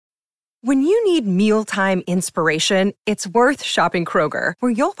When you need mealtime inspiration, it's worth shopping Kroger,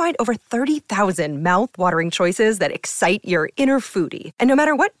 where you'll find over 30,000 mouth-watering choices that excite your inner foodie. And no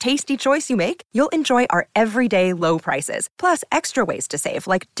matter what tasty choice you make, you'll enjoy our everyday low prices, plus extra ways to save,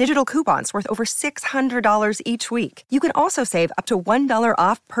 like digital coupons worth over $600 each week. You can also save up to $1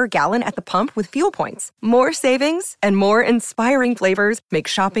 off per gallon at the pump with fuel points. More savings and more inspiring flavors make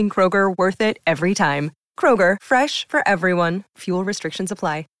shopping Kroger worth it every time. Kroger, fresh for everyone. Fuel restrictions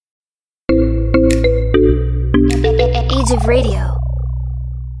apply. Age of Radio.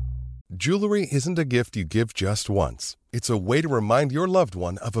 Jewelry isn't a gift you give just once. It's a way to remind your loved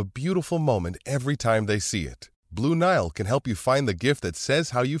one of a beautiful moment every time they see it. Blue Nile can help you find the gift that says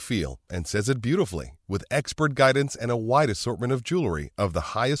how you feel and says it beautifully, with expert guidance and a wide assortment of jewelry of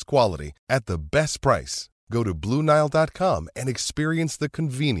the highest quality at the best price. Go to BlueNile.com and experience the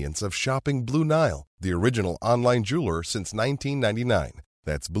convenience of shopping Blue Nile, the original online jeweler since 1999.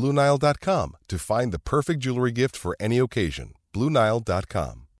 That's BlueNile.com to find the perfect jewelry gift for any occasion.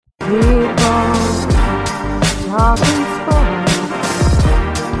 BlueNile.com.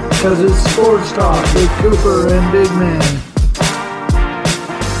 Because it's Sports Talk with Cooper and Big Man.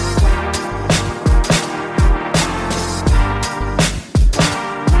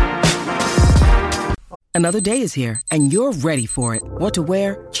 Another day is here, and you're ready for it. What to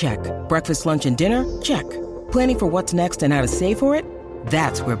wear? Check. Breakfast, lunch, and dinner? Check. Planning for what's next and how to save for it?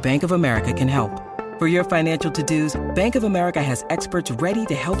 That's where Bank of America can help. For your financial to-dos, Bank of America has experts ready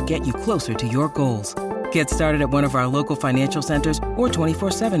to help get you closer to your goals. Get started at one of our local financial centers or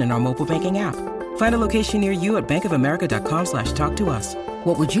 24/7 in our mobile banking app. Find a location near you at bankofamerica.com/talktous.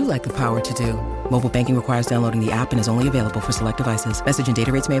 What would you like the power to do? Mobile banking requires downloading the app and is only available for select devices. Message and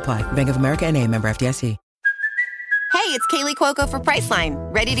data rates may apply. Bank of America NA, member FDIC. Hey, it's Kaylee Cuoco for Priceline.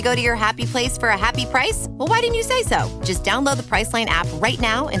 Ready to go to your happy place for a happy price? Well, why didn't you say so? Just download the Priceline app right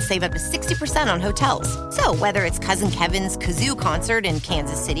now and save up to 60% on hotels. So whether it's Cousin Kevin's Kazoo Concert in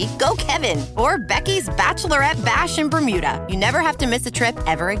Kansas City, go Kevin, or Becky's Bachelorette Bash in Bermuda, you never have to miss a trip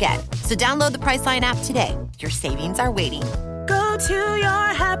ever again. So download the Priceline app today. Your savings are waiting. Go to your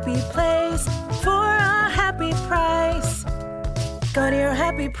happy place for a happy price. Go to your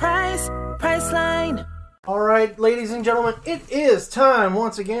happy price, Priceline. All right, ladies and gentlemen, it is time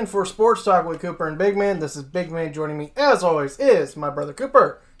once again for Sports Talk with Cooper and Big Man. This is Big Man. Joining me, as always, is my brother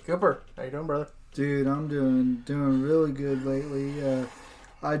Cooper. Cooper, how you doing, brother? Dude, I'm doing really good lately.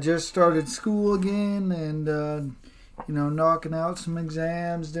 I just started school again and, knocking out some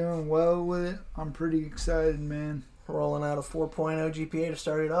exams, doing well with it. I'm pretty excited, man. Rolling out a 4.0 GPA to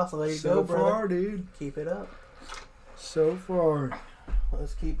start it off. So there you go, brother. So far, dude. Keep it up. So far.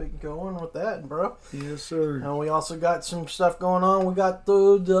 Let's keep it going with that, bro. Yes, sir. And we also got some stuff going on. We got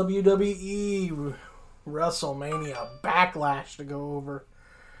the WWE WrestleMania Backlash to go over.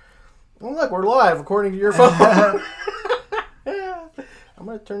 Well, look, we're live according to your phone. I'm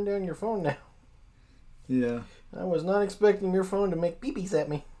going to turn down your phone now. Yeah. I was not expecting your phone to make beepies at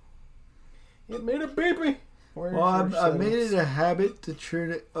me. It made a beepy. Well, I made it a habit to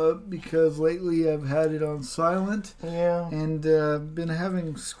turn it up because lately I've had it on silent. Yeah. And been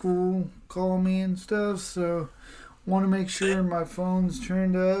having school call me and stuff, so want to make sure my phone's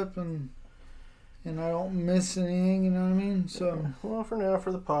turned up and I don't miss anything, you know what I mean? So, well, for now,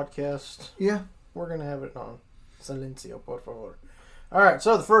 for the podcast, yeah, we're going to have it on silencio, por favor. All right,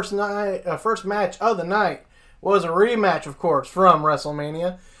 so the first match of the night was a rematch, of course, from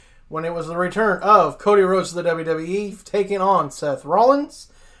WrestleMania, when it was the return of Cody Rhodes to the WWE, taking on Seth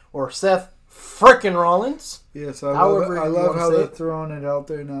Rollins, or Seth frickin' Rollins. Yes, I love how they're throwing it out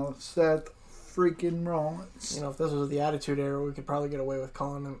there now. Seth freaking Rollins. You know, if this was the Attitude Era, we could probably get away with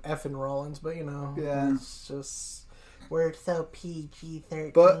calling him effing Rollins, but yeah, it's just, we're so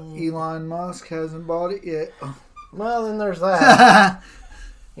PG-13. But Elon Musk hasn't bought it yet. Well, then there's that.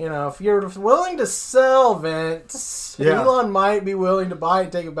 You know, if you're willing to sell Vince, Elon might be willing to buy it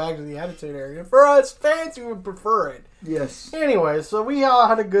and take it back to the Attitude Era. For us fans, we would prefer it. Yes. Anyway, so we all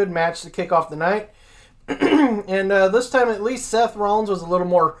had a good match to kick off the night. And this time, at least Seth Rollins was a little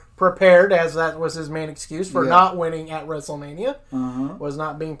more prepared, as that was his main excuse for not winning at WrestleMania. Was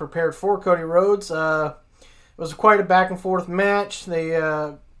not being prepared for Cody Rhodes. It was quite a back-and-forth match.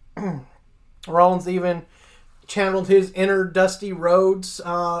 Rollins even channeled his inner Dusty Rhodes,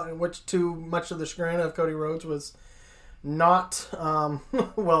 which to much of the chagrin of Cody Rhodes was not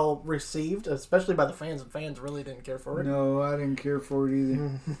well received, especially by the fans. And fans really didn't care for it. No, I didn't care for it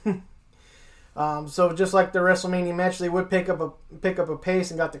either. So just like the WrestleMania match, they would pick up a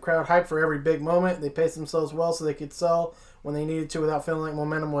pace and got the crowd hyped for every big moment. They paced themselves well so they could sell when they needed to without feeling like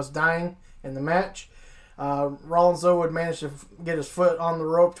momentum was dying in the match. Rollins, though, would manage to get his foot on the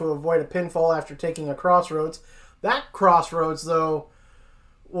rope to avoid a pinfall after taking a crossroads. That crossroads, though,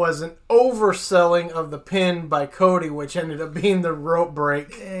 was an overselling of the pin by Cody, which ended up being the rope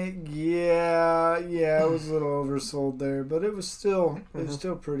break. Yeah, it was a little oversold there, but it was still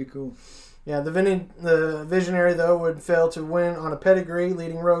pretty cool. Yeah, the Visionary, though, would fail to win on a pedigree,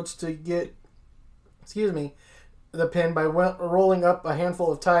 leading Rhodes to get, the pin by rolling up a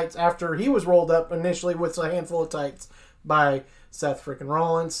handful of tights after he was rolled up initially with a handful of tights by Seth freaking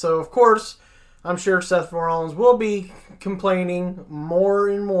Rollins. So, of course, I'm sure Seth Rollins will be complaining more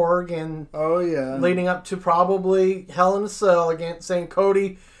and more again. Oh, yeah. Leading up to probably Hell in a Cell again, saying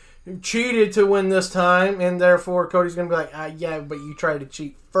Cody cheated to win this time, and therefore Cody's going to be like, yeah, but you tried to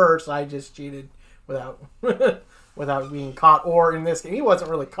cheat first. I just cheated without without being caught. Or in this case, he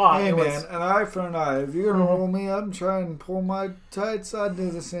wasn't really caught. Hey, man, an eye for an eye. If you're going to roll me up and try and pull my tights, I'd do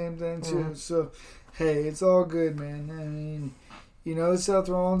the same thing, too. So, hey, it's all good, man. I mean, you know Seth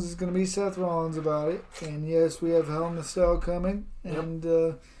Rollins is going to be Seth Rollins about it. And, yes, we have Hell in a Cell coming. And,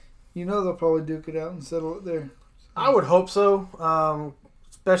 you know they'll probably duke it out and settle it there. I would hope so,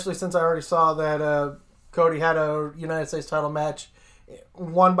 especially since I already saw that Cody had a United States title match,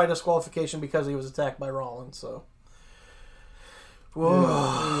 won by disqualification because he was attacked by Rollins. So,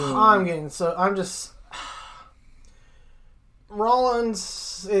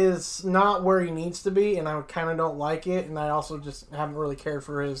 Rollins is not where he needs to be, and I kind of don't like it, and I also just haven't really cared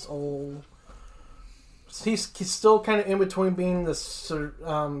for his old... He's still kind of in between being the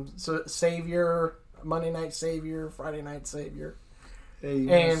savior, Monday Night Savior, Friday Night Savior. Hey, you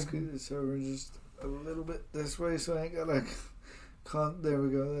want to scoot this over just a little bit this way so I ain't got to... There we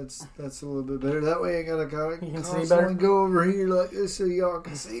go. That's a little bit better. That way I got to constantly go over here like this so y'all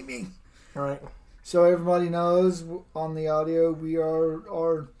can see me. All right. So everybody knows on the audio we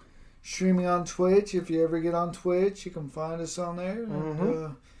are streaming on Twitch. If you ever get on Twitch, you can find us on there.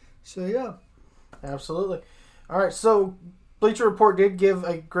 And, so yeah. Absolutely. All right. So Bleacher Report did give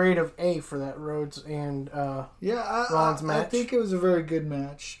a grade of A for that Rhodes and Rollins match. I think it was a very good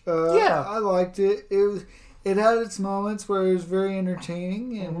match. I liked it. It had its moments where it was very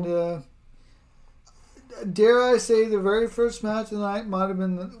entertaining, and dare I say, the very first match of the night might have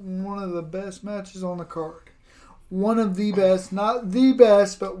been one of the best matches on the card. One of the best, not the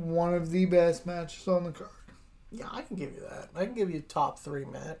best, but one of the best matches on the card. Yeah, I can give you that. I can give you top 3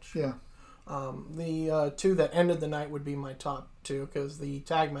 match. Yeah. The 2 that ended the night would be my top 2 because the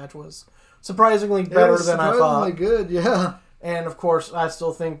tag match was surprisingly better than I thought. Surprisingly good, yeah. And of course, I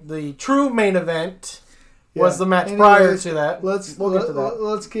still think the true main event was the match prior to that. We'll get to that.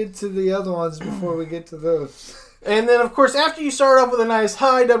 Let's get to the other ones before we get to those. And then, of course, after you start off with a nice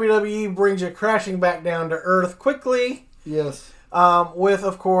high, WWE brings you crashing back down to earth quickly. Yes. With,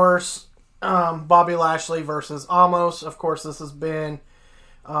 of course, Bobby Lashley versus Omos. Of course, this has been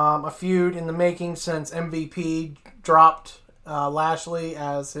a feud in the making since MVP dropped Lashley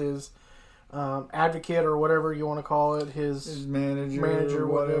as his advocate or whatever you want to call it, his manager,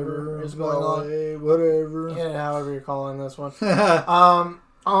 whatever is going on, whatever. Yeah, however you're calling this one.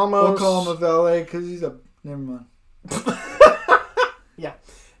 Almost. We'll call him a valet because he's a. Never mind. Yeah.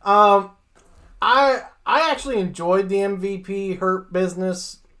 I actually enjoyed the MVP Hurt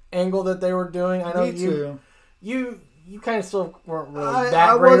Business angle that they were doing. I know you kind of still weren't really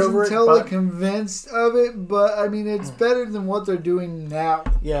that great over it. I wasn't totally convinced of it, but I mean it's better than what they're doing now.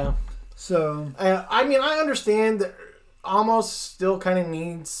 Yeah. So I mean, I understand that Almost still kind of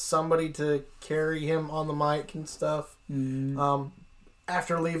needs somebody to carry him on the mic and stuff. Mm-hmm.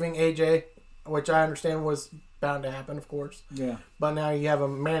 After leaving AJ, which I understand was bound to happen, of course. Yeah. But now you have a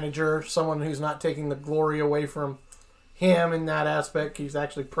manager, someone who's not taking the glory away from him in that aspect. He's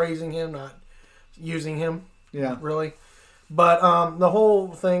actually praising him, not using him. Yeah. Really. But the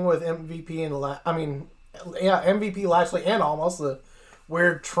whole thing with MVP and MVP Lashley and Almost the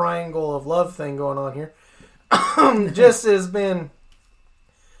weird triangle of love thing going on here. Just has been,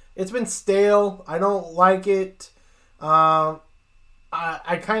 it's been stale. I don't like it. I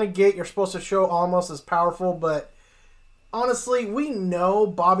kind of get you're supposed to show Almost as powerful, but honestly, we know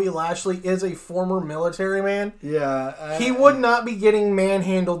Bobby Lashley is a former military man. Yeah. He would not be getting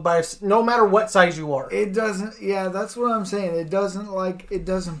manhandled by, no matter what size you are. It doesn't, yeah, that's what I'm saying. It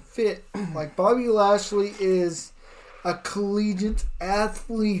doesn't fit. Like, Bobby Lashley is a collegiate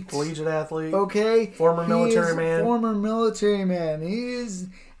athlete. Okay? Former military man. Former military man. He's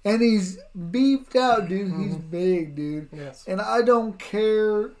beefed out, dude. He's big, dude. Yes. And I don't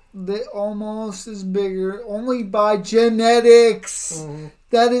care that Almost is bigger. Only by genetics. Mm-hmm.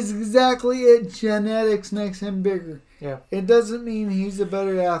 That is exactly it. Genetics makes him bigger. Yeah. It doesn't mean he's a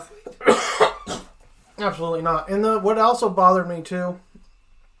better athlete. Absolutely not. And what also bothered me too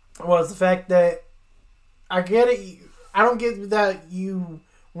was the fact that I get it. I don't get that you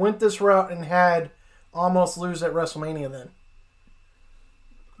went this route and had almost lose at WrestleMania then.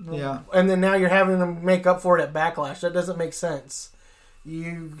 Yeah. And then now you're having them make up for it at Backlash. That doesn't make sense.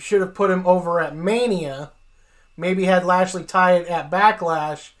 You should have put him over at Mania, maybe had Lashley tie it at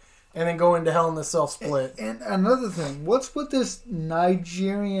Backlash, and then go into Hell in the Cell split. And another thing, what's with this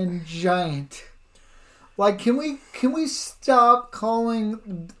Nigerian giant? Like, can we stop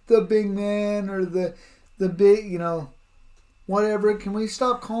calling the big man or the big, whatever? Can we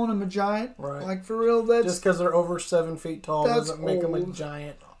stop calling him a giant? Right. Like, for real, that's... Just because they're over 7 feet tall doesn't make them a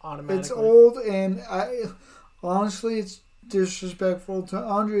giant automatically. It's old, and honestly, it's disrespectful to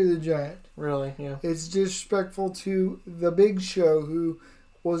Andre the Giant. Really, yeah. It's disrespectful to the Big Show, who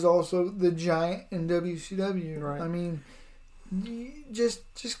was also the Giant in WCW. Right. I mean, just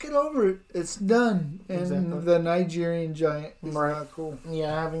get over it. It's done. And Exactly. the Nigerian Giant is not cool.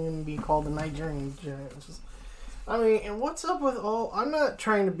 Yeah, having him be called the Nigerian Giant. And what's up with all... I'm not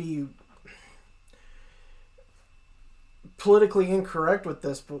trying to be politically incorrect with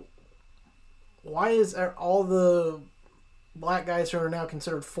this, but why is all the black guys who are now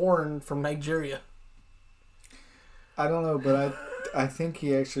considered foreign from Nigeria? I don't know, but I think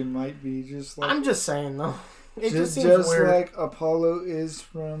he actually might be just like... I'm just saying, though. It just seems just weird. like Apollo is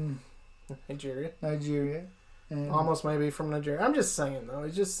from Nigeria. And Almost maybe from Nigeria. I'm just saying, though.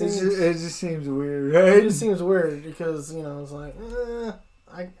 It just seems... It just seems weird, right? It just seems weird because, it's like...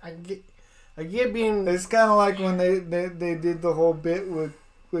 I get being... It's kind of like when they did the whole bit with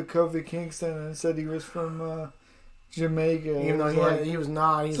Kofi Kingston and said he was from Jamaica. Even though he was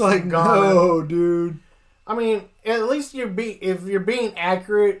not. He's it's like, no, dude. I mean, at least if you're being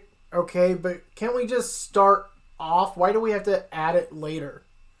accurate, okay, but can't we just start off? Why do we have to add it later?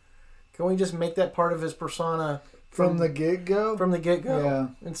 Can we just make that part of his persona from the get-go? From the get-go. Yeah.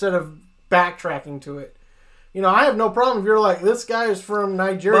 Instead of backtracking to it. I have no problem if you're like, this guy is from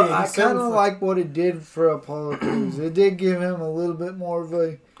Nigeria. But I kind of like what it did for Apollo Crews. It did give him a little bit more of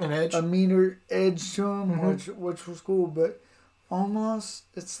an edge, a meaner edge to him, which was cool. But almost,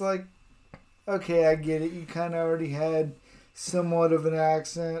 it's like, okay, I get it. You kind of already had somewhat of an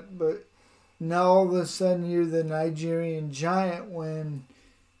accent, but now all of a sudden you're the Nigerian Giant when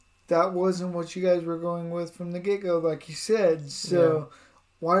that wasn't what you guys were going with from the get-go, like you said. So... Yeah.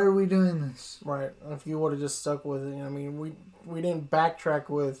 Why are we doing this? Right. If you would have just stuck with it. We didn't backtrack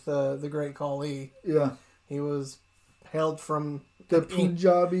with the Great Khali. Yeah. He was hailed from the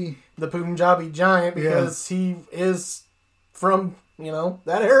Punjabi Giant because he is from,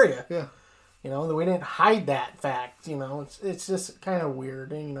 that area. Yeah. We didn't hide that fact. It's just kind of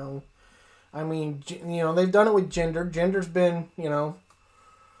weird. They've done it with Jinder. Jinder's been,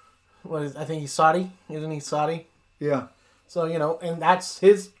 I think he's Saudi. Isn't he Saudi? Yeah. So, and that's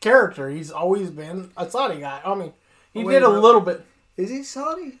his character. He's always been a Saudi guy. He did a little bit. Is he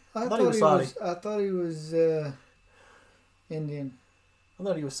Saudi? I thought he was Saudi. I thought he was Indian. I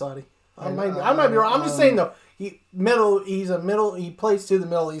thought he was Saudi. I might be wrong. I'm just saying, though, he plays to the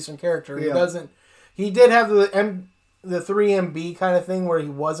Middle Eastern character. Yeah. He did have the 3MB kind of thing where he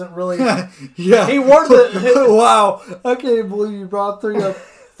wasn't really... yeah. He wore the... Wow. I can't believe you brought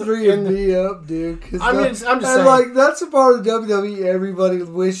 3MB up, dude. I'm just saying. Like, that's a part of WWE everybody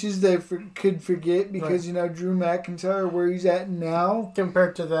wishes they could forget because, Drew McIntyre, where he's at now.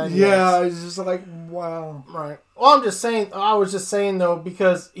 Compared to that. Yeah, it's just like, wow. Right. Well, I was just saying, though,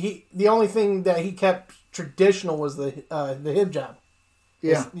 because the only thing that he kept traditional was the hijab.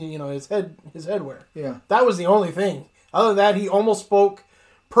 Yeah. His headwear. Yeah. That was the only thing. Other than that, he almost spoke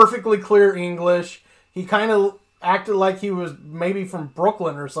perfectly clear English. He kind of acted like he was maybe from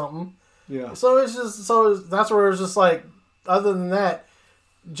Brooklyn or something. Yeah. So that's where it was just like, other than that,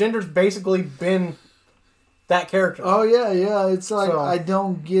 Jinder's basically been that character. Oh yeah. It's like I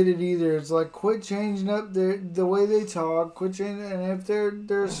don't get it either. It's like quit changing up the way they talk. Quit changing, and if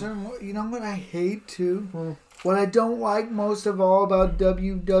there's certain, what I hate too. What I don't like most of all about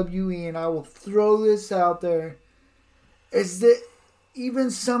WWE, and I will throw this out there, is that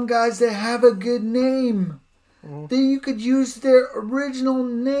even some guys that have a good name, that you could use their original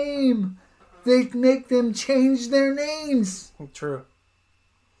name, they make them change their names. True.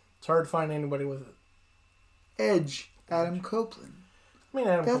 It's hard to find anybody with it. Edge, Adam Copeland.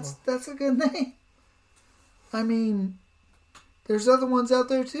 Adam Copeland. That's a good name. There's other ones out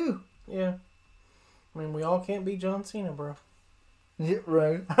there too. Yeah. We all can't be John Cena, bro. Yeah,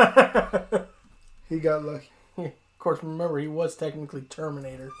 right. He got lucky. Of course, remember, he was technically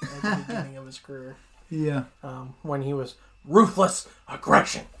Terminator at the beginning of his career. Yeah. When he was ruthless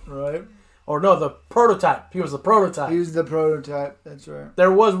aggression. Right. Or no, the prototype. He was the prototype. He was the prototype. That's right.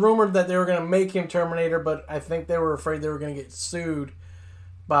 There was rumored that they were going to make him Terminator, but I think they were afraid they were going to get sued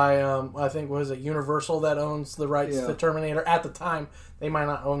by, I think, was it Universal that owns the rights to Terminator? At the time, they might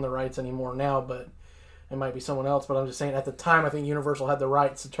not own the rights anymore now, but it might be someone else. But I'm just saying, at the time, I think Universal had the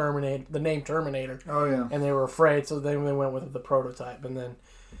rights to the name Terminator. Oh, yeah. And they were afraid, so they went with the prototype. And then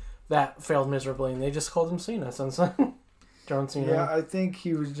that failed miserably, and they just called him Cena since then. John Cena. Yeah, I think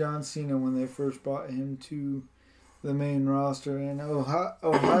he was John Cena when they first brought him to the main roster. And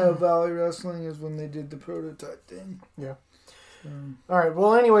Ohio Valley Wrestling is when they did the prototype thing. Yeah. All right.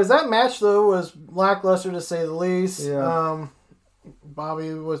 Well, anyways, that match, though, was lackluster to say the least. Yeah.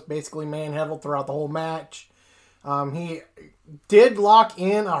 Bobby was basically manhandled throughout the whole match. He did lock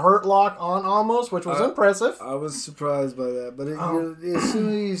in a hurt lock on Almost, which was impressive. I was surprised by that. But as soon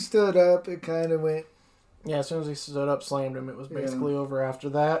as he stood up, it kind of went... Yeah, as soon as he stood up, slammed him, it was basically over after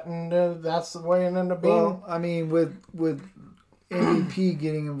that. And that's the way it ended up being. Well, I mean, with MVP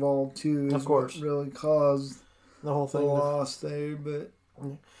getting involved, too, is of course what really caused the whole thing. The loss there, but...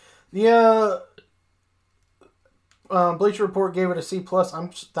 The Bleacher Report gave it a C+.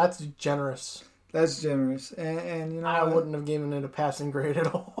 That's generous. That's generous. And you know I wouldn't have given it a passing grade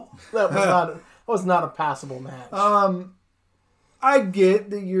at all. That was not a passable match. I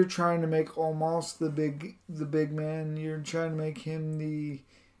get that you're trying to make Omos the big man. You're trying to make him the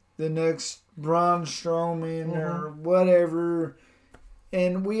next Braun Strowman or whatever.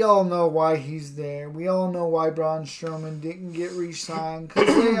 And we all know why he's there. We all know why Braun Strowman didn't get re-signed. Because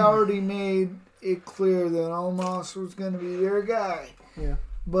they already made it clear that Omos was going to be their guy. Yeah.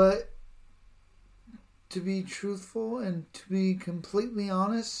 But to be truthful and to be completely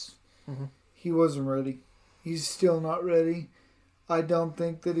honest, he wasn't ready. He's still not ready. I don't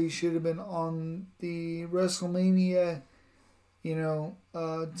think that he should have been on the WrestleMania,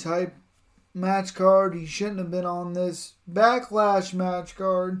 type match card. He shouldn't have been on this Backlash match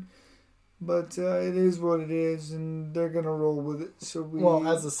card. But it is what it is, and they're gonna roll with it. So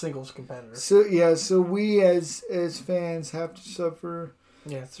as a singles competitor. So we as fans have to suffer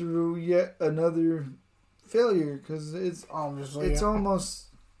through yet another failure because it's obviously almost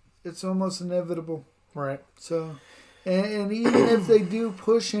inevitable. Right. So. And even if they do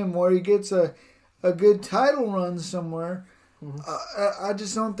push him where he gets a good title run somewhere, I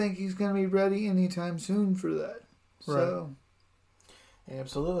just don't think he's going to be ready anytime soon for that. Right. So.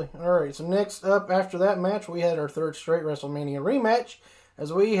 Absolutely. All right, so next up after that match, we had our third straight WrestleMania rematch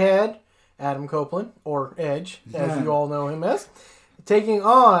as we had Adam Copeland, or Edge, as you all know him as, taking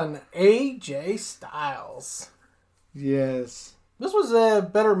on AJ Styles. Yes. This was a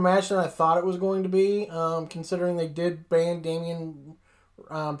better match than I thought it was going to be, considering they did ban Damian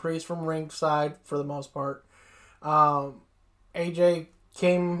Priest from ringside for the most part. AJ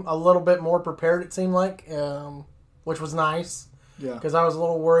came a little bit more prepared, it seemed like, which was nice. Yeah. Because I was a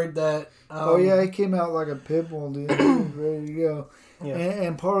little worried that... he came out like a pit bull, dude. He was ready to go. Yeah.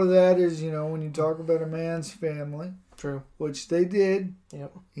 And part of that is, when you talk about a man's family. True. Which they did.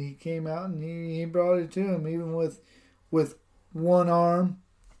 Yep. He came out and he brought it to him, even with one arm.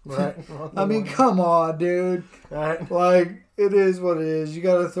 Right. I mean, come on, dude. Right. Like, it is what it is. You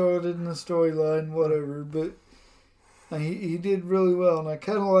got to throw it in the storyline, whatever. But he did really well. And I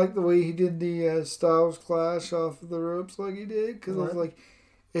kind of like the way he did the Styles Clash off of the ropes like he did. Because I was like,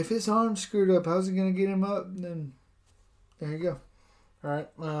 if his arm's screwed up, how's he going to get him up? And then, there you go. All right.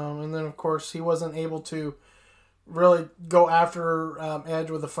 And then, of course, he wasn't able to really go after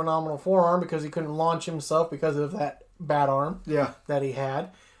Edge with a phenomenal forearm because he couldn't launch himself because of that bad arm that he had.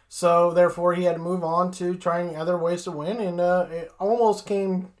 So, therefore, he had to move on to trying other ways to win. And it almost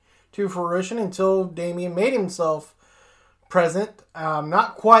came to fruition until Damian made himself present.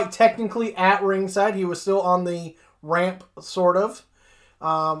 Not quite technically at ringside. He was still on the ramp, sort of.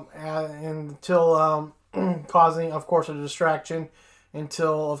 Until causing, of course, a distraction.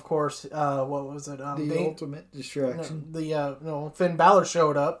 Until, of course, what was it? The ultimate distraction. Finn Balor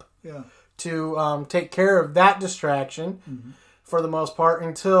showed up. Yeah. To take care of that distraction for the most part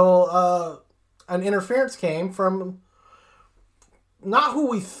until an interference came from not who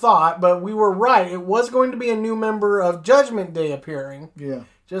we thought, but we were right. It was going to be a new member of Judgment Day appearing. Yeah.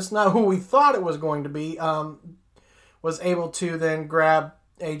 Just not who we thought it was going to be. Was able to then grab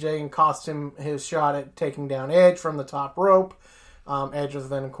AJ and cost him his shot at taking down Edge from the top rope. Edge was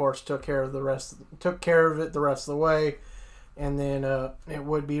then, of course, took care of it the rest of the way. And then it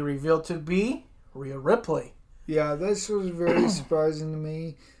would be revealed to be Rhea Ripley. Yeah, this was very surprising to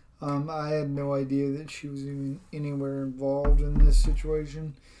me. I had no idea that she was even anywhere involved in this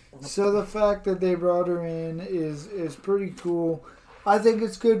situation. So the fact that they brought her in is pretty cool. I think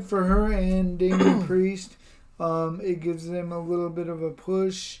it's good for her and Damian Priest. It gives them a little bit of a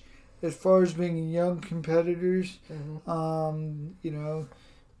push as far as being young competitors.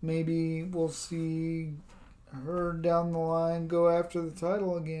 Maybe we'll see her down the line go after the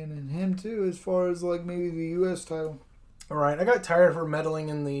title again, and him too, as far as like maybe the U.S. title. All right, I got tired of her meddling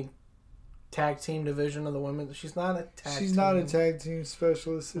in the tag team division of the women. She's not a tag. She's not a tag team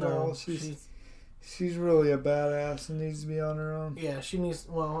specialist at all. She's really a badass and needs to be on her own. Yeah, she needs.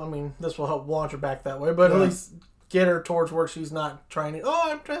 Well, I mean, this will help launch her back that way, but at least get her towards where she's not trying to. Oh,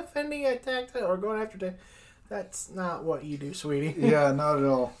 I'm defending a tag title or going after tag. That's not what you do, sweetie. Yeah, not at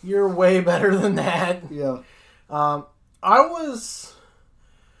all. You're way better than that. Yeah. I'm just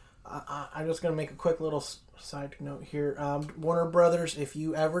going to make a quick little side note here. Warner Brothers, if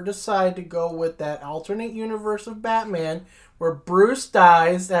you ever decide to go with that alternate universe of Batman where Bruce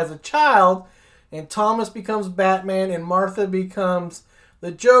dies as a child and Thomas becomes Batman and Martha becomes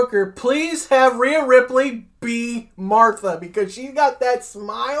the Joker, please have Rhea Ripley be Martha because she's got that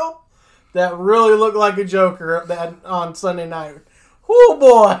smile that really looked like a Joker on Sunday night. Oh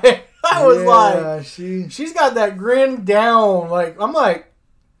boy! I was like, she's got that grin down. Like I'm like,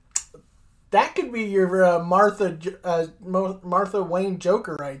 that could be your Martha Wayne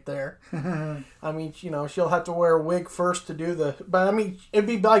Joker right there. I mean, she'll have to wear a wig first to do but I mean, it'd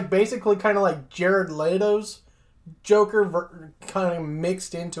be like basically kind of like Jared Leto's Joker, kind of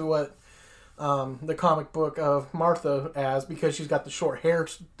mixed into what the comic book of Martha as, because she's got the short hair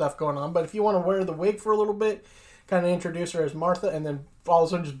stuff going on. But if you want to wear the wig for a little bit, kind of introduce her as Martha, and then all of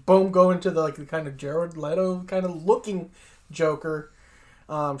a sudden just boom, go into the kind of Jared Leto kind of looking Joker.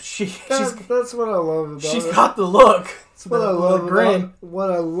 That's what I love about She's got the look. That's what I love about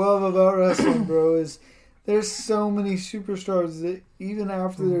what I love about wrestling, bro, is there's so many superstars that even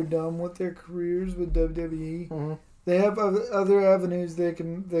after they're done with their careers with WWE, they have other avenues they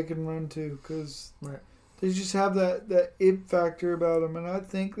can run to because they just have that it factor about them, and I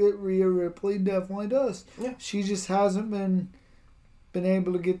think that Rhea Ripley definitely does. Yeah, she just hasn't been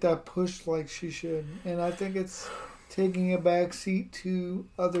able to get that push like she should, and I think it's taking a backseat to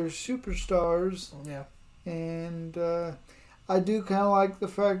other superstars. Yeah, and I do kind of like the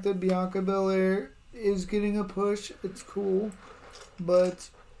fact that Bianca Belair is getting a push. It's cool, but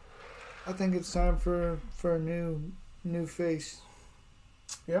I think it's time for a new face.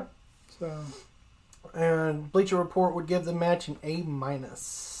 Yeah. So. And Bleacher Report would give the match an A-.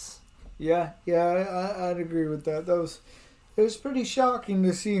 Yeah, I'd agree with that. It was pretty shocking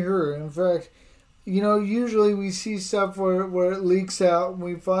to see her. In fact, usually we see stuff where it leaks out, and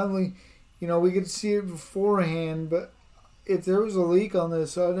we finally, we could see it beforehand. But if there was a leak on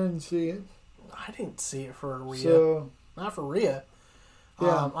this, I didn't see it. I didn't see it for Rhea. So, not for Rhea.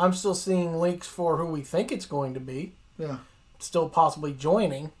 Yeah. I'm still seeing leaks for who we think it's going to be. Yeah. Still possibly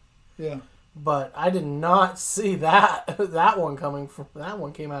joining. Yeah. But I did not see that one coming from. That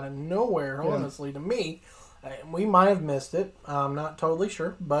one came out of nowhere, honestly, to me. We might have missed it. I'm not totally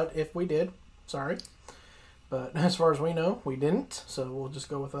sure, but if we did, sorry. But as far as we know, we didn't. So we'll just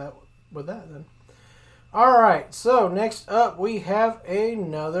go with that then. All right. So next up, we have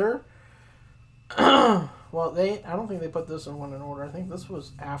another. Well, I don't think they put this one in order. I think this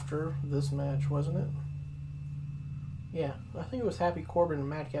was after this match, wasn't it? Yeah, I think it was Happy Corbin and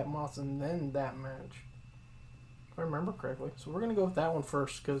Madcap Moss and then that match, if I remember correctly. So we're going to go with that one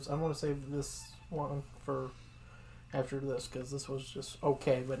first because I want to save this one for after this because this was just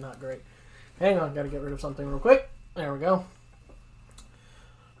okay but not great. Hang on, got to get rid of something real quick. There we go.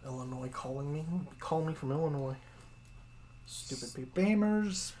 Illinois calling me. Call me from Illinois. Stupid people.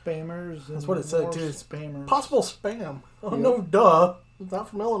 Spammers. That's what it said too. Spammers. Possible spam. Oh, no, duh. It's not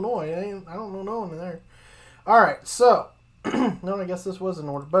from Illinois. I don't know no one in there. All right, so no, I guess this was in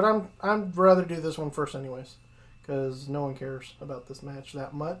order, but I'd rather do this one first, anyways, because no one cares about this match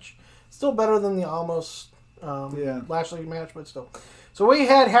that much. Still better than the almost Lashley match, but still. So we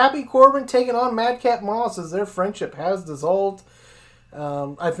had Happy Corbin taking on Madcap Moss as their friendship has dissolved.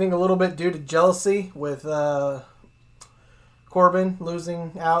 I think a little bit due to jealousy with Corbin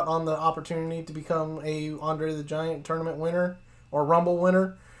losing out on the opportunity to become a Andre the Giant tournament winner or Rumble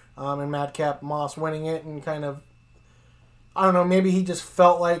winner. And Madcap Moss winning it and kind of, I don't know, maybe he just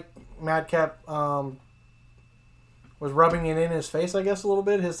felt like Madcap was rubbing it in his face, I guess, a little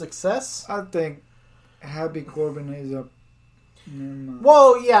bit, his success. I think Happy Corbin is a...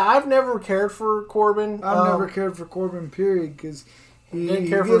 Well, yeah, I've never cared for Corbin. I've never cared for Corbin, period, because he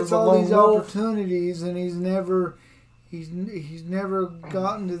gets all these opportunities and he's never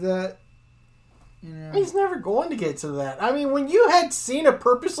gotten to that. He's never going to get to that. I mean, when you had Cena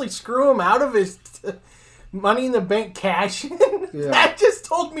purposely screw him out of his Money in the Bank cash. Yeah. That just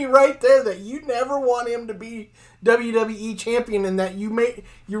told me right there that you never want him to be WWE champion, and that you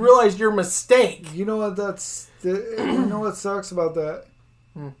realize your mistake. You know what? You know what sucks about that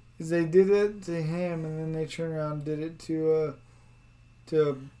is they did it to him, and then they turned around and did it to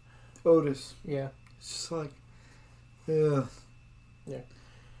Otis. Yeah. It's just like, ugh. Yeah.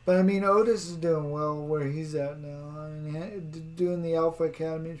 But I mean, Otis is doing well where he's at now. I mean, doing the Alpha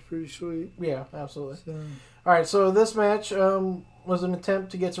Academy is pretty sweet. Yeah, absolutely. So, all right, so this match was an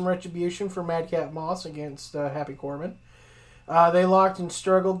attempt to get some retribution for Madcap Moss against Happy Corbin. They locked and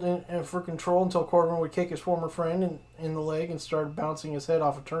struggled for control until Corbin would kick his former friend in the leg and started bouncing his head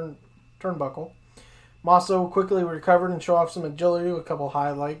off a turnbuckle. Moss quickly recovered and showed off some agility with a couple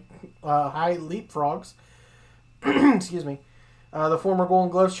high leapfrogs. Excuse me. The former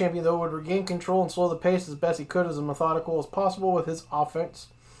Golden Gloves champion, though, would regain control and slow the pace as best he could, as methodical as possible with his offense.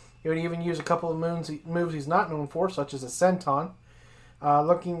 He would even use a couple of moves he's not known for, such as a senton.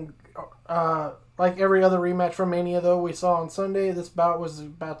 Looking like every other rematch from Mania, though, we saw on Sunday, this bout was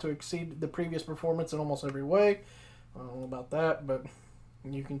about to exceed the previous performance in almost every way. I don't know about that, but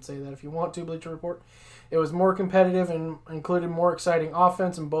you can say that if you want to, Bleacher Report. It was more competitive and included more exciting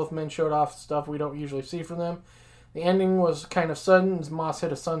offense, and both men showed off stuff we don't usually see from them. The ending was kind of sudden as Moss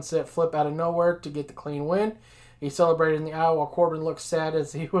hit a sunset flip out of nowhere to get the clean win. He celebrated in the aisle while Corbin looked sad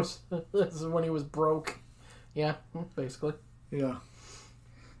as he was when he was broke. Yeah, basically. Yeah.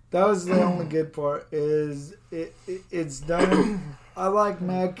 That was the only good part. Is it's done. I like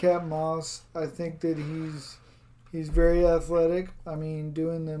Madcap Moss. I think that he's very athletic. I mean,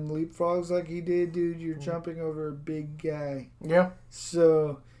 doing them leapfrogs like he did, dude, you're jumping over a big guy. Yeah.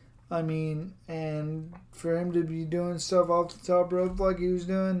 So, I mean, and for him to be doing stuff off the top rope like he was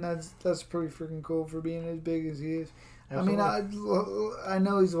doing, that's pretty freaking cool for being as big as he is. Absolutely. I mean, I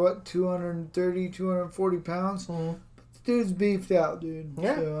know he's, 230, 240 pounds. Mm-hmm. But the dude's beefed out, dude.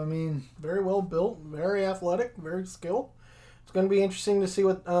 Yeah. So, I mean, very well built, very athletic, very skilled. It's going to be interesting to see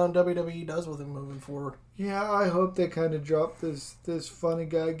what WWE does with him moving forward. Yeah, I hope they kind of drop this funny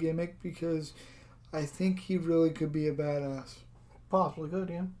guy gimmick, because I think he really could be a badass. Possibly could,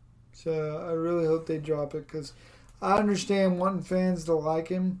 yeah. So I really hope they drop it, because I understand wanting fans to like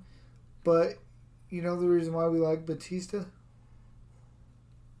him, but you know the reason why we like Batista?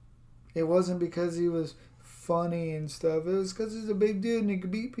 It wasn't because he was funny and stuff. It was because he's a big dude and he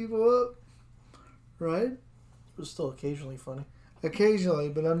could beat people up. Right? It was still occasionally funny. Occasionally,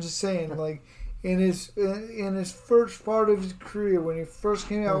 but I'm just saying, like, in his first part of his career, when he first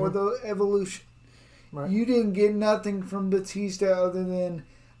came out with the Evolution, right, you didn't get nothing from Batista other than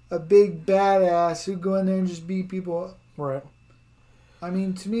a big badass who go in there and just beat people up. Right. I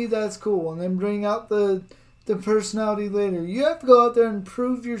mean, to me, that's cool. And then bring out the personality later. You have to go out there and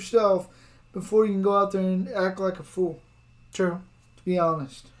prove yourself before you can go out there and act like a fool. True. To be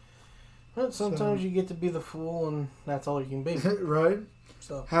honest. But sometimes you get to be the fool, and that's all you can be. Right?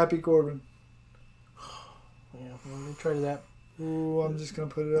 So Happy Corbin. Yeah, let me try that. Ooh, I'm just going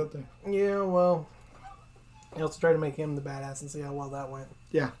to put it out there. Yeah, well, let's try to make him the badass and see how well that went.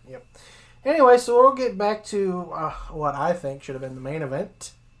 Yeah. Yep. Anyway, so we'll get back to what I think should have been the main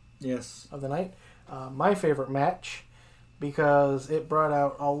event. Yes. Of the night. My favorite match, because it brought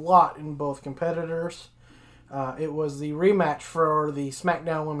out a lot in both competitors. It was the rematch for the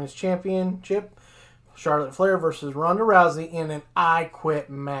SmackDown Women's Championship. Charlotte Flair versus Ronda Rousey in an I Quit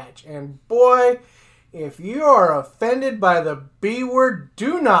match. And boy, if you are offended by the B word,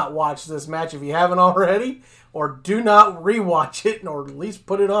 do not watch this match if you haven't already. Or do not rewatch it, or at least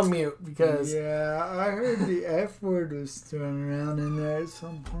put it on mute, because... Yeah, I heard the F word was thrown around in there at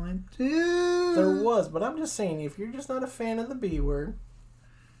some point, too. There was, but I'm just saying, if you're just not a fan of the B word,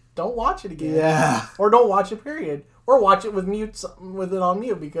 don't watch it again. Yeah. Or don't watch it, period. Or watch it with it on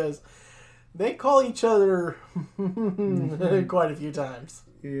mute, because they call each other quite a few times.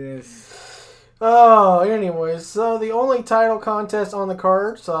 Yes. Oh, anyways, so the only title contest on the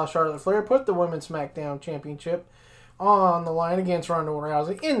card saw Charlotte Flair put the Women's SmackDown Championship on the line against Ronda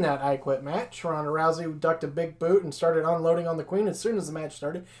Rousey in that I Quit match. Ronda Rousey ducked a big boot and started unloading on the Queen as soon as the match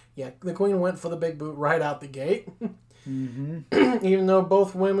started. Yeah, the Queen went for the big boot right out the gate. Mm-hmm. Even though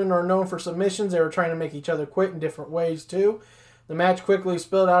both women are known for submissions, they were trying to make each other quit in different ways, too. The match quickly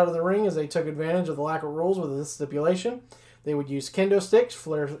spilled out of the ring as they took advantage of the lack of rules with this stipulation. They would use kendo sticks.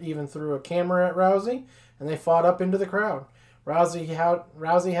 Flair even threw a camera at Rousey, and they fought up into the crowd. Rousey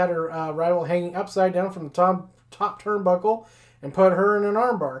had her rival hanging upside down from the top turnbuckle and put her in an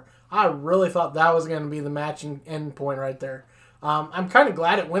armbar. I really thought that was going to be the matching end point right there. I'm kind of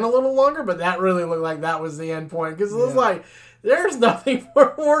glad it went a little longer, but that really looked like that was the end point, because it was like There's nothing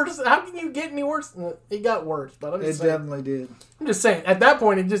worse. How can you get any worse? It got worse, but I'm just saying. Definitely did. I'm just saying. At that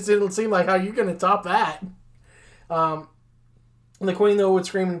point, it just didn't seem like how you're going to top that. The Queen, though, would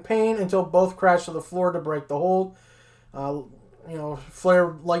scream in pain until both crashed to the floor to break the hold. Flair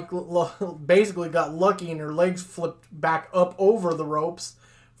basically got lucky and her legs flipped back up over the ropes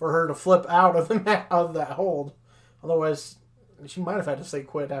for her to flip out of out of that hold. Otherwise, she might have had to say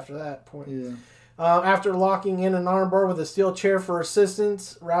quit after that point. Yeah. After locking in an armbar with a steel chair for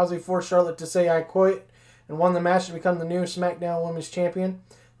assistance, Rousey forced Charlotte to say "I quit" and won the match to become the new SmackDown Women's Champion.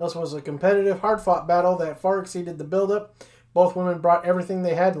 This was a competitive, hard-fought battle that far exceeded the build-up. Both women brought everything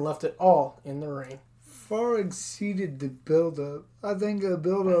they had and left it all in the ring. Far exceeded the build-up. I think the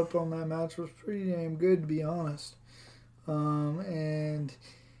build-up on that match was pretty damn good, to be honest. And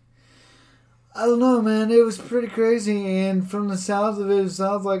I don't know, man. It was pretty crazy. And from the sounds of it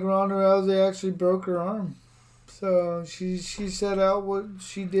sounds like Ronda Rousey actually broke her arm. So she set out what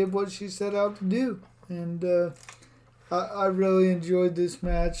she set out to do. And I really enjoyed this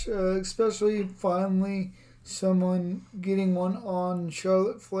match, especially finally someone getting one on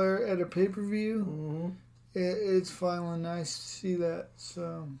Charlotte Flair at a pay-per-view. Mm-hmm. It's finally nice to see that.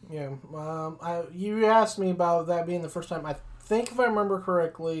 So yeah, you asked me about that being the first time. I think if I remember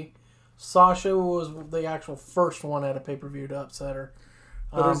correctly, Sasha was the actual first one at a pay-per-view to upset her.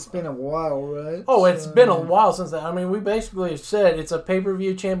 But it's been a while, right? Oh, it's been a while since that. I mean, we basically said it's a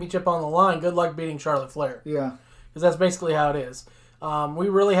pay-per-view championship on the line. Good luck beating Charlotte Flair. Yeah. Because that's basically how it is. We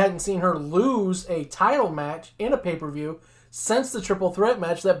really hadn't seen her lose a title match in a pay-per-view since the triple threat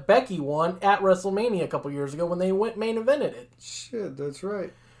match that Becky won at WrestleMania a couple years ago when they went main evented it. Shit, that's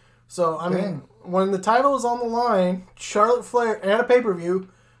right. So, I mean, when the title is on the line, Charlotte Flair at a pay-per-view,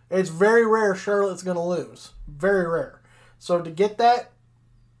 it's very rare Charlotte's going to lose. Very rare. So to get that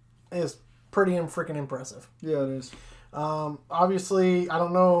is pretty freaking impressive. Yeah, it is. Obviously, I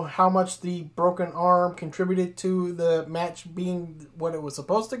don't know how much the broken arm contributed to the match being what it was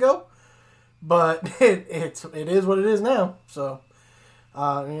supposed to go, but it is what it is now. So,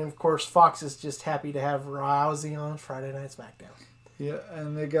 and of course, Fox is just happy to have Rousey on Friday Night SmackDown. Yeah,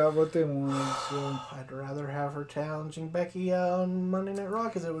 and they got what they wanted. So I'd rather have her challenging Becky on Monday Night Raw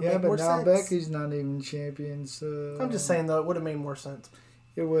because it would make more sense. Yeah, but now Becky's not even champion, so I'm just saying though, it would have made more sense.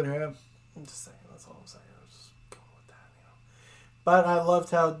 It would have. I'm just saying. That's all I'm saying. I was just going with that, But I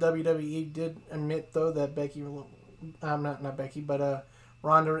loved how WWE did admit though that Becky, not Becky, but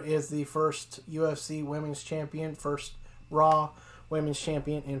Ronda is the first UFC Women's Champion, first Raw Women's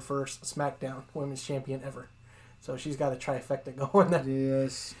Champion, and first SmackDown Women's Champion ever. So she's got a trifecta going there.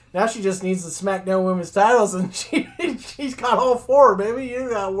 Yes. Now she just needs the SmackDown Women's titles, and she's got all four, baby. You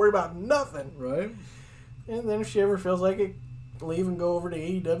don't got to worry about nothing. Right. And then if she ever feels like it, leave and go over to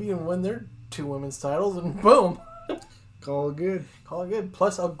AEW and win their 2 women's titles, and boom. Call it good. Call it good.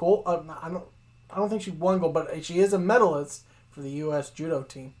 Plus a gold. I don't think she won gold, but she is a medalist for the U.S. Judo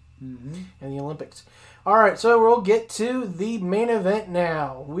team in the Olympics. All right, so we'll get to the main event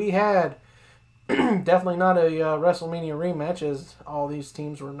now. We had definitely not a WrestleMania rematch, as all these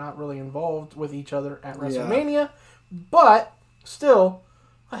teams were not really involved with each other at WrestleMania, but still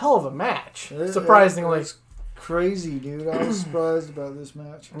a hell of a match, surprisingly. It was crazy, dude. I was surprised about this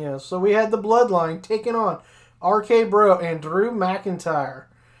match. Yeah, so we had the Bloodline taking on RK Bro and Drew McIntyre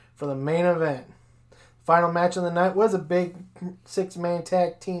for the main event. Final match of the night was a big 6-man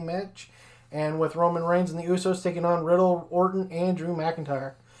tag team match, and with Roman Reigns and the Usos taking on Riddle, Orton, and Drew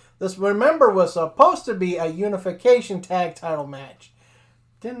McIntyre. This, remember, was supposed to be a unification tag title match.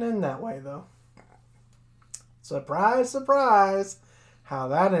 Didn't end that way, though. Surprise, surprise, how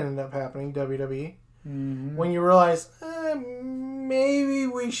that ended up happening, WWE. Mm-hmm. When you realize, maybe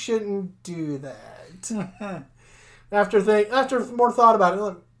we shouldn't do that. After more thought about it,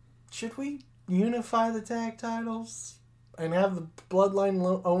 like, should we unify the tag titles and have the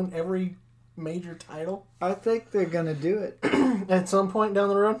Bloodline own every major title? I think they're going to do it. At some point down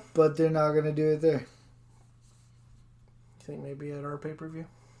the road? But they're not going to do it there. You think maybe at our pay-per-view?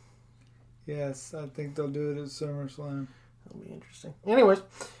 Yes, I think they'll do it at SummerSlam. That'll be interesting. Anyways,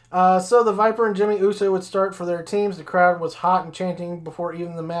 so the Viper and Jimmy Uso would start for their teams. The crowd was hot and chanting before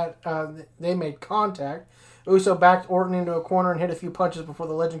even the match. They made contact. Uso backed Orton into a corner and hit a few punches before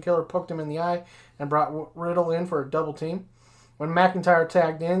the Legend Killer poked him in the eye and brought Riddle in for a double team. When McIntyre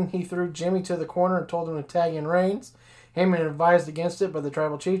tagged in, he threw Jimmy to the corner and told him to tag in Reigns. Heyman advised against it, but the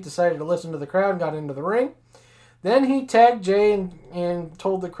Tribal Chief decided to listen to the crowd and got into the ring. Then he tagged Jay and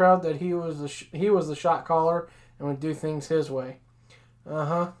told the crowd that he was the shot caller and would do things his way.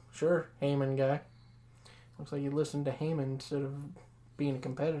 Sure, Heyman guy. Looks like you listened to Heyman instead of being a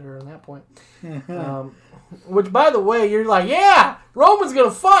competitor at that point. Which, by the way, you're like, yeah, Roman's going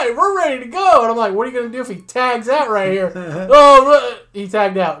to fight. We're ready to go. And I'm like, what are you going to do if he tags out right here? He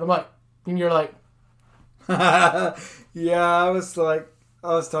tagged out. And I'm like, and you're like. Yeah, I was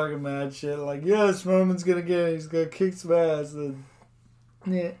talking mad shit. Like, yes, Roman's going to get it. He's going to kick some ass. And,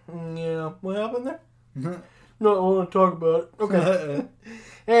 yeah. What happened there? No, I want to talk about it. Okay.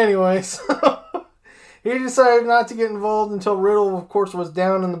 Anyways, he decided not to get involved until Riddle, of course, was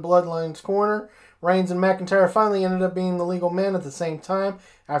down in the Bloodline's corner. Reigns and McIntyre finally ended up being the legal men at the same time.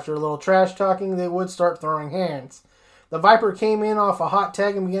 After a little trash talking, they would start throwing hands. The Viper came in off a hot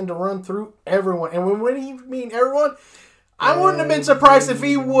tag and began to run through everyone. And when he mean everyone, I wouldn't have been surprised if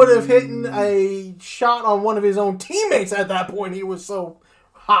he would have hit a shot on one of his own teammates at that point. He was so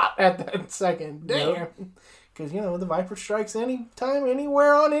hot at that second. Damn. Because, the Viper strikes anytime,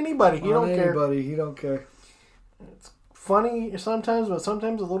 anywhere, on anybody. He don't care. He don't care. It's funny sometimes, but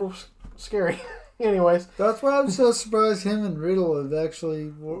sometimes a little scary. Anyways. That's why I'm so surprised him and Riddle have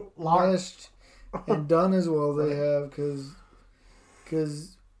actually managed and done as well they have.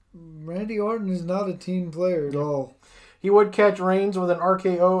 Because Randy Orton is not a team player at all. He would catch Reigns with an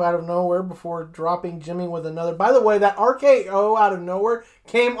RKO out of nowhere before dropping Jimmy with another. By the way, that RKO out of nowhere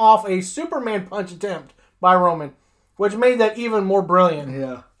came off a Superman punch attempt by Roman, which made that even more brilliant.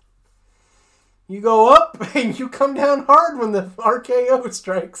 Yeah. You go up and you come down hard when the RKO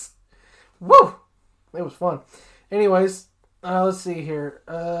strikes. Woo! It was fun. Anyways, let's see here.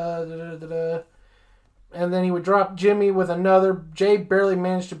 And then he would drop Jimmy with another. Jay barely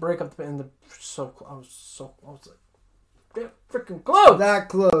managed to break up I was like, freaking close. That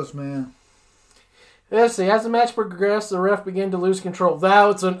close, man. Let's see. As the match progressed, the ref began to lose control.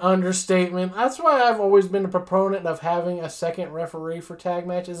 That's an understatement. That's why I've always been a proponent of having a second referee for tag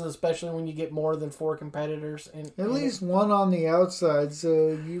matches, especially when you get more than 4 competitors. At least one on the outside,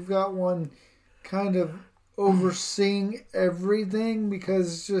 so you've got one kind of overseeing everything,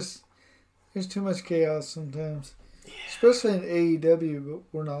 because it's just there's too much chaos sometimes. Yeah. Especially in AEW, but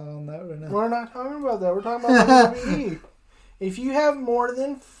we're not on that right now. We're not talking about that. We're talking about WWE. If you have more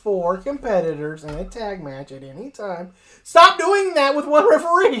than 4 competitors in a tag match at any time, stop doing that with one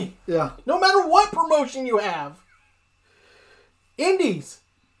referee. Yeah. No matter what promotion you have. Indies,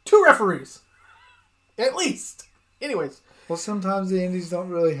 2 referees. At least. Anyways. Well, sometimes the Indies don't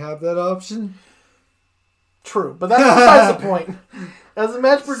really have that option. True, but that's besides the point. As the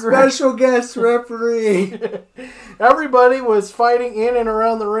match progressed, special guest referee. Everybody was fighting in and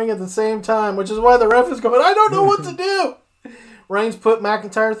around the ring at the same time, which is why the ref is going, I don't know what to do. Reigns put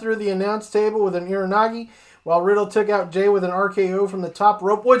McIntyre through the announce table with an Uranagi, while Riddle took out Jay with an RKO from the top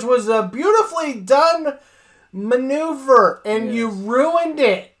rope, which was a beautifully done maneuver, and you ruined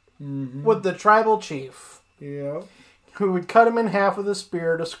it with the Tribal Chief. Yeah. Who would cut him in half with a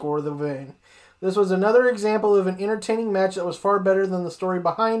spear to score the win. This was another example of an entertaining match that was far better than the story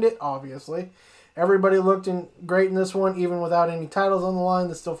behind it, obviously. Everybody looked great in this one, even without any titles on the line.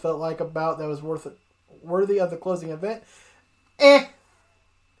 This still felt like a bout that was worthy of the closing event.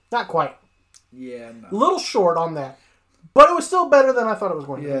 Not quite. Yeah, no. A little short on that. But it was still better than I thought it was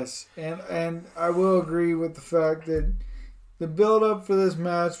going to be. Yes, and I will agree with the fact that the build-up for this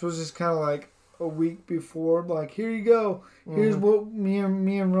match was just kind of like a week before. Like, here you go. Here's what me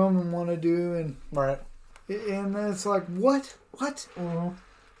and Roman want to do. And right. And it's like, what? Mm-hmm.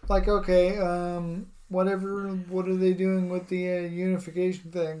 Like, okay, whatever. What are they doing with the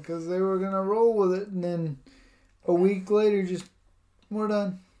unification thing? Because they were going to roll with it, and then a week later, just, we're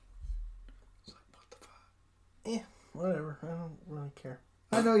done. It's like, what the fuck? Yeah, whatever. I don't really care.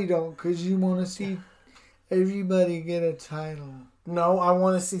 I know you don't, because you want to see everybody get a title. No, I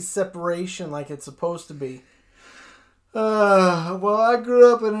want to see separation like it's supposed to be. Well, I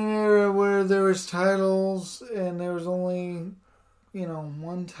grew up in an era where there was titles, and there was only,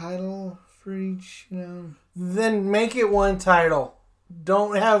 one title for each, Then make it one title.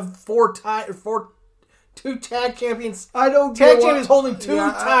 Don't have 2 tag champions. I don't get tag champions holding 2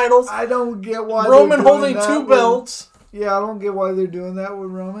 titles. I don't get why Roman holding 2 belts. Yeah, I don't get why they're doing that with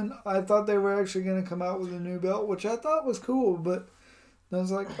Roman. I thought they were actually going to come out with a new belt, which I thought was cool, but I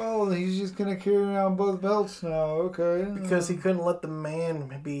was like, oh, he's just going to carry around both belts now. Okay. Because he couldn't let the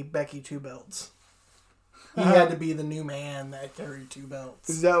man be Becky 2 belts. He had to be the new man that carried 2 belts.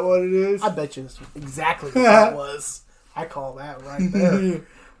 Is that what it is? I bet you that's exactly what that was. I call that right there.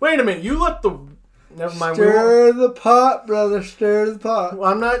 Wait a minute, you let the... Never mind. Stir the pot, brother. Stir the pot.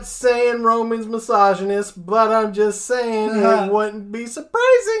 Well, I'm not saying Roman's misogynist, but I'm just saying it wouldn't be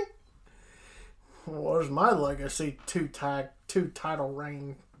surprising. Well, there's my legacy. 2 title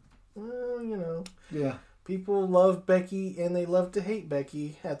reign. Well, Yeah. people love Becky and they love to hate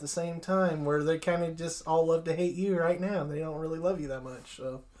Becky at the same time, where they kind of just all love to hate you right now. They don't really love you that much,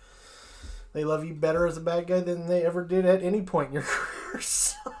 so they love you better as a bad guy than they ever did at any point in your career,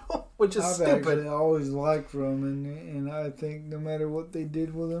 so, which is stupid. Actually always liked Roman, and I think no matter what they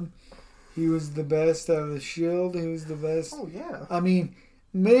did with him, he was the best out of the Shield. He was the best. Oh, yeah. I mean,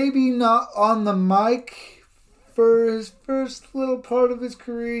 maybe not on the mic for his first little part of his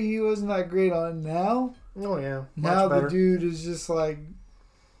career. He wasn't that great on it. Now. Oh, yeah. Now better. the dude is just like...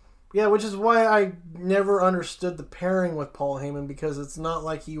 Yeah, which is why I never understood the pairing with Paul Heyman, because it's not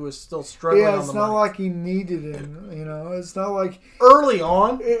like he was still struggling on the mic. Yeah, it's not like he needed him, you know. It's not like... Early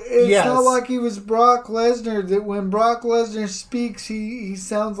on, it's not like he was Brock Lesnar, that when Brock Lesnar speaks, he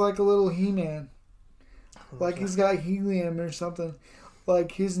sounds like a little He-Man. Like he's got helium or something.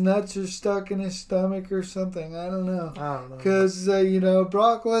 Like his nuts are stuck in his stomach or something. I don't know. Because,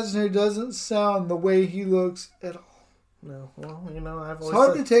 Brock Lesnar doesn't sound the way he looks at all. No. Well, I've always it's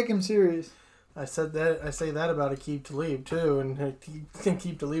hard to take him serious. I say that about Aqib Talib, too. And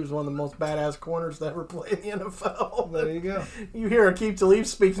Aqib Talib is one of the most badass corners to ever play in the NFL. There you go. You hear Aqib Talib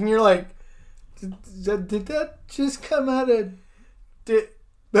speak and you're like... Did that just come out of...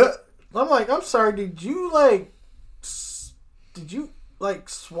 I'm like, I'm sorry, did you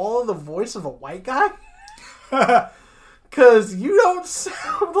swallow the voice of a white guy? Because you don't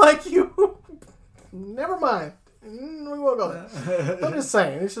sound like you... Never mind. We won't go there. I'm just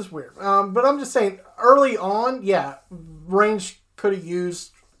saying, it's just weird. But I'm just saying, early on, yeah, Reigns could have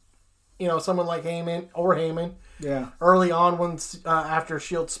used, someone like Heyman. Yeah. Early on, when after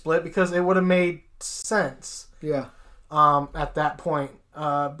Shield split, because it would have made sense. Yeah. At that point,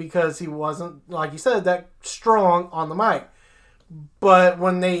 because he wasn't, like you said, that strong on the mic. But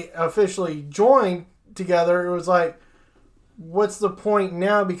when they officially joined together, it was like, what's the point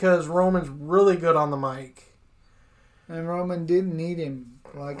now? Because Roman's really good on the mic. And Roman didn't need him.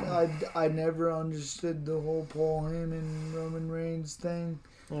 Like, I never understood the whole Paul Heyman, Roman Reigns thing.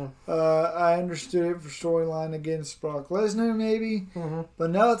 Yeah. I understood it for storyline against Brock Lesnar, maybe. Mm-hmm. But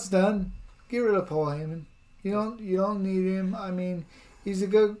now it's done. Get rid of Paul Heyman. You don't need him. I mean, he's a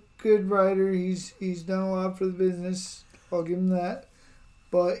good writer. He's done a lot for the business. I'll give him that.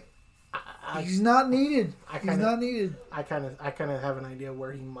 But he's not needed. He's not needed. I kind of have an idea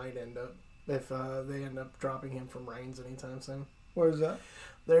where he might end up if they end up dropping him from Reigns anytime soon. Where is that?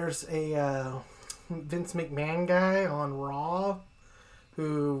 There's a Vince McMahon guy on Raw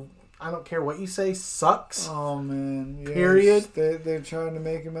who, I don't care what you say, sucks. Oh man, yes. Period. They're trying to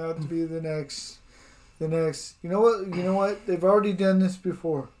make him out to be the next. You know what? They've already done this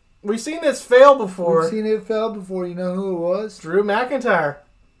before. We've seen this fail before. We've seen it fail before. You know who it was? Drew McIntyre.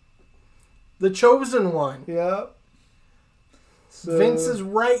 The chosen one. Yep. So, Vince's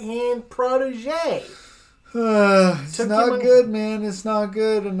right-hand protege. It's not good, man. It's not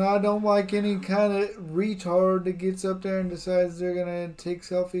good. And I don't like any kind of retard that gets up there and decides they're going to take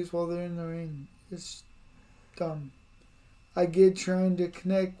selfies while they're in the ring. It's dumb. I get trying to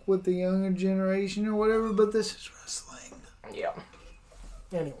connect with the younger generation or whatever, but this is wrestling. Yeah.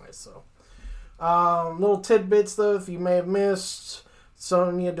 Anyway, so. Little tidbits, though, if you may have missed.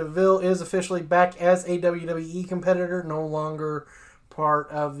 Sonya Deville is officially back as a WWE competitor, no longer part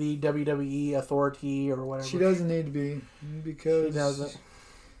of the WWE Authority or whatever. She doesn't need to be, because she doesn't.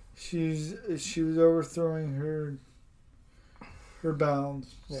 She was overthrowing her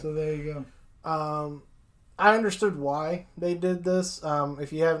bounds. Yeah. So there you go. I understood why they did this.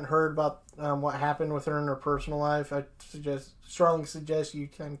 If you haven't heard about what happened with her in her personal life, I strongly suggest you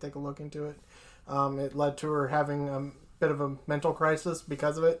kind of take a look into it. It led to her having a bit of a mental crisis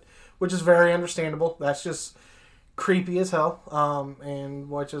because of it, which is very understandable. That's just creepy as hell, and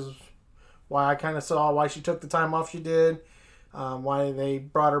which is why I kind of saw why she took the time off she did, why they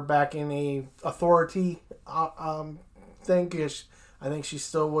brought her back in a authority thing, because I think she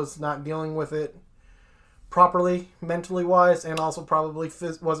still was not dealing with it properly, mentally wise, and also probably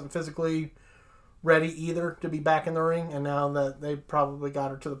wasn't physically ready either to be back in the ring. And now that they probably got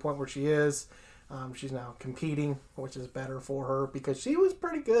her to the point where she is, she's now competing, which is better for her because she was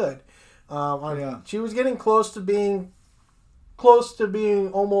pretty good. She was getting close to being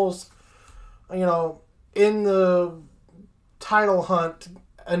almost, in the title hunt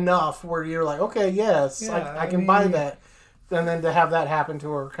enough where you're like, okay, yes, I can buy that. And then to have that happen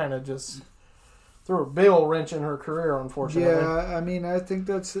to her kind of just threw a big old wrench in her career, unfortunately. Yeah, I mean, I think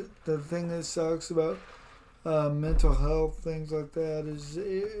that's the thing that sucks about mental health, things like that, is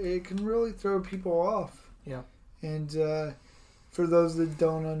it can really throw people off. Yeah. And for those that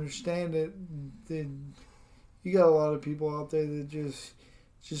don't understand it, you got a lot of people out there that just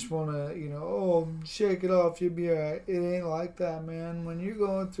just want to, shake it off, you'll be all right. It ain't like that, man. When you're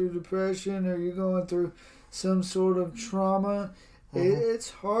going through depression or you're going through some sort of trauma, it's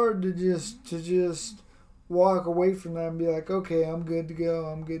hard to just walk away from that and be like, okay, I'm good to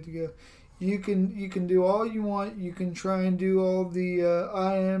go. You can do all you want. You can try and do all the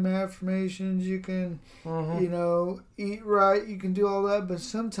I am affirmations. You can, eat right. You can do all that, but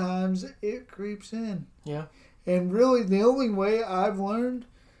sometimes it creeps in. Yeah. And really, the only way I've learned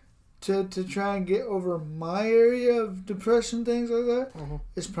to try and get over my area of depression, things like that,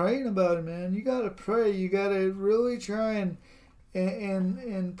 is praying about it, man. You got to pray. You got to really try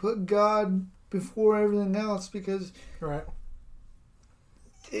and put God before everything else, because right.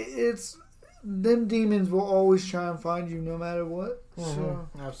 It's them demons will always try and find you no matter what. So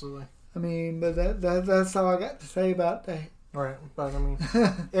absolutely. I mean, but that's all I got to say about that. Right, but I mean,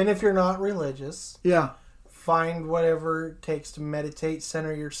 and if you're not religious, find whatever it takes to meditate,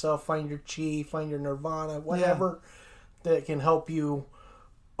 center yourself, find your chi, find your nirvana, whatever that can help you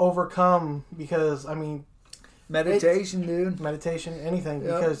overcome. Because I mean, meditation, dude, anything.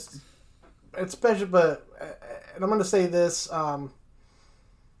 Because especially, but and I'm going to say this.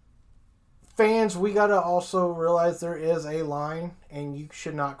 Fans, we got to also realize there is a line, and you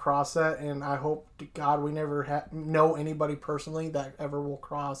should not cross that. And I hope to God we never know anybody personally that ever will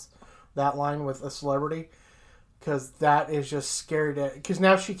cross that line with a celebrity, because that is just scary. Because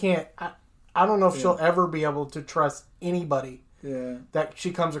now she can't. I don't know if she'll ever be able to trust anybody. Yeah, that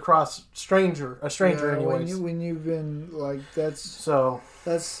she comes across a stranger. Anyways, when you've been like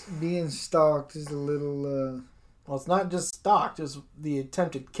that's being stalked is a little. Well, it's not just stalked; it's the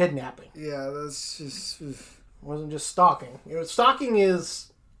attempted kidnapping. Yeah, that's just. It wasn't just stalking. Stalking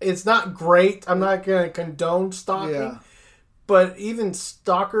it's not great. I'm not going to condone stalking, but even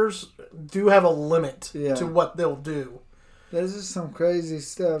stalkers do have a limit to what they'll do. There's just some crazy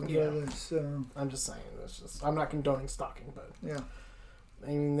stuff, brother. So I'm just saying. I'm not condoning stalking, but I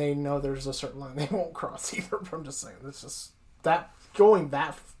mean, they know there's a certain line they won't cross either. But I'm just saying, it's just that going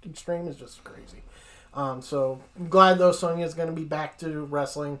that extreme is just crazy. So I'm glad though Sonya's going to be back to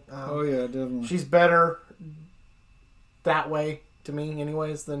wrestling. Definitely. She's better that way to me,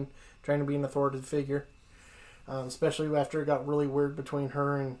 anyways, than trying to be an authoritative figure. Especially after it got really weird between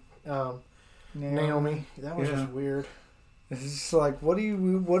her and Naomi. That was just weird. It's just like, what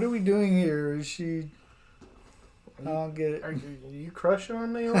are we doing here? Is she? I don't get it. Are you crushing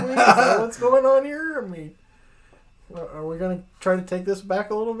on Naomi? Is that what's going on here? I mean, are we going to try to take this back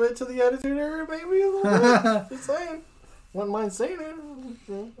a little bit to the Attitude Era, maybe a little bit? Just saying. Wouldn't mind saying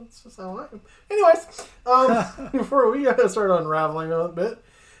it. That's just how I am. Anyways, before we start unraveling a bit.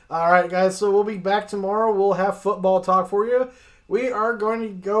 All right, guys, so we'll be back tomorrow. We'll have football talk for you. We are going to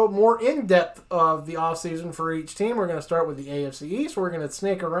go more in-depth of the offseason for each team. We're going to start with the AFC East. We're going to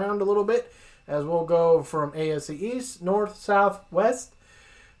snake around a little bit as we'll go from AFC East, North, South, West.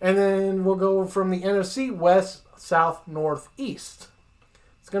 And then we'll go from the NFC West, South, North, East.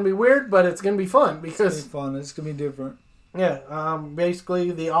 It's going to be weird, but it's going to be fun. Because it's going to be fun. It's going to be different. Yeah,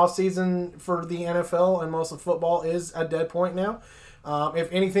 basically the offseason for the NFL and most of football is a dead point now.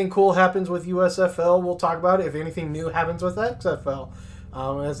 If anything cool happens with USFL, we'll talk about it. If anything new happens with XFL,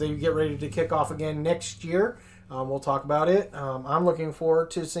 as they get ready to kick off again next year, we'll talk about it. I'm looking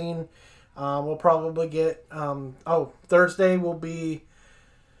forward to seeing. We'll probably get. Thursday will be.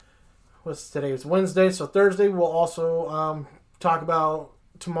 What's today? It's Wednesday, so Thursday we'll also talk about.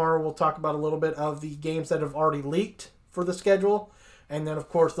 Tomorrow we'll talk about a little bit of the games that have already leaked for the schedule, and then of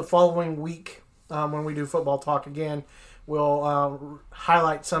course the following week when we do football talk again. We'll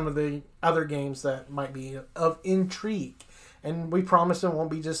highlight some of the other games that might be of intrigue. And we promise it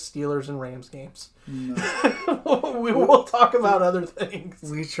won't be just Steelers and Rams games. No. we will talk about other things.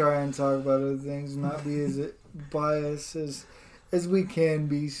 We try and talk about other things, not be as biased as we can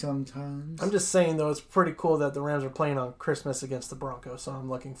be sometimes. I'm just saying, though, it's pretty cool that the Rams are playing on Christmas against the Broncos. So I'm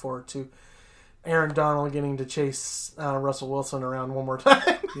looking forward to Aaron Donald getting to chase Russell Wilson around one more time.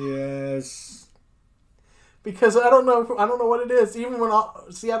 Yes. Because I don't know what it is. Even when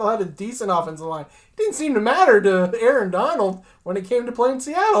Seattle had a decent offensive line, it didn't seem to matter to Aaron Donald when it came to playing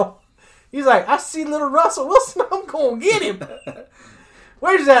Seattle. He's like, I see little Russell Wilson, I'm going to get him.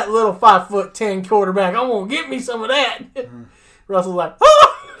 Where's that little 5'10" quarterback? I'm going to get me some of that. Russell's like,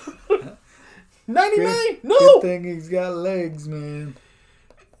 99? No. Good thing he's got legs, man.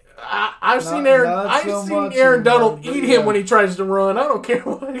 I've seen Aaron Donald eat him when he tries to run. I don't care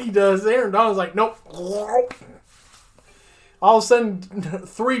what he does. Aaron Donald's like, nope. All of a sudden,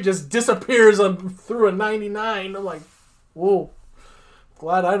 3 just disappears through a 99. I'm like, whoa.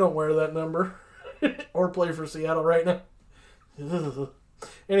 Glad I don't wear that number or play for Seattle right now.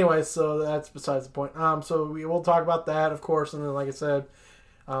 Anyway, so that's besides the point. So we will talk about that, of course, and then, like I said,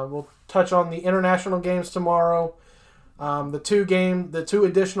 we'll touch on the international games tomorrow. The two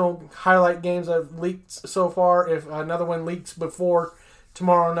additional highlight games that have leaked so far. If another one leaks before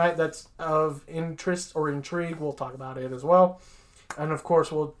tomorrow night, that's of interest or intrigue, we'll talk about it as well. And of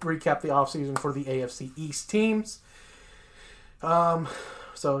course, we'll recap the offseason for the AFC East teams.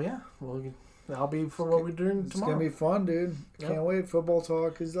 So yeah, that'll be for what we're doing tomorrow. It's gonna be fun, dude. Yep. Can't wait. Football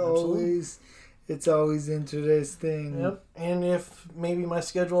talk is Absolutely. always interesting. Yep. And if maybe my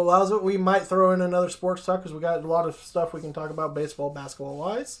schedule allows it, we might throw in another sports talk because we got a lot of stuff we can talk about baseball, basketball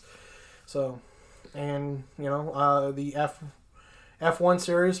wise. So, and the F1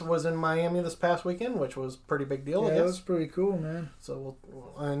 series was in Miami this past weekend, which was a pretty big deal. Yeah, I that guess. was pretty cool, man. So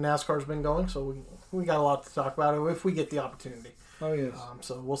and NASCAR's been going, so we got a lot to talk about if we get the opportunity. Oh yes.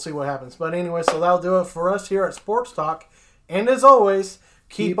 So we'll see what happens. But anyway, so that'll do it for us here at Sports Talk. And as always,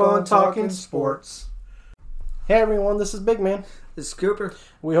 keep on talking sports. Hey everyone, this is Big Man. This is Cooper.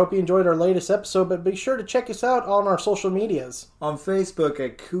 We hope you enjoyed our latest episode, but be sure to check us out on our social medias. On Facebook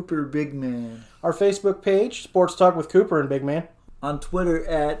at Cooper Big Man. Our Facebook page, Sports Talk with Cooper and Big Man. On Twitter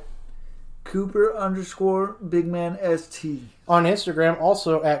at Cooper_Big Man ST. On Instagram,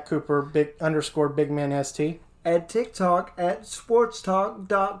 also at Cooper_Big Man ST. At TikTok at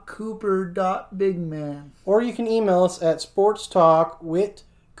sportstalk.cooper.bigman. Or you can email us at sportstalk with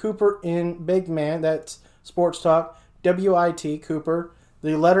Cooper in Big Man. That's sportstalk, WIT Cooper,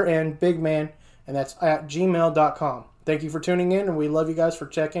 the letter N, Big Man, and that's at gmail.com. Thank you for tuning in, and we love you guys for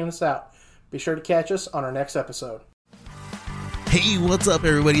checking us out. Be sure to catch us on our next episode. Hey, what's up,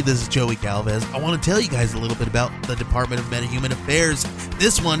 everybody? This is Joey Galvez. I want to tell you guys a little bit about the Department of Metahuman Affairs.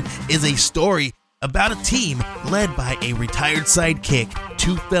 This one is a story about a team led by a retired sidekick,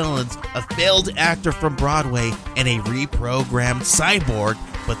 2 felons, a failed actor from Broadway, and a reprogrammed cyborg.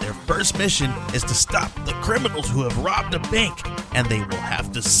 But their first mission is to stop the criminals who have robbed a bank, and they will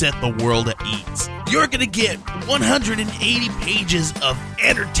have to set the world at ease. You're going to get 180 pages of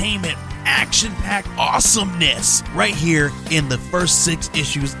entertainment, action-packed awesomeness right here in the first 6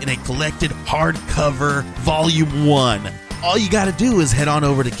 issues in a collected hardcover volume 1. All you got to do is head on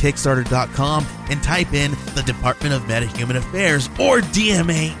over to Kickstarter.com and type in the Department of Metahuman Affairs or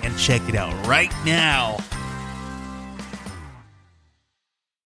DMA and check it out right now.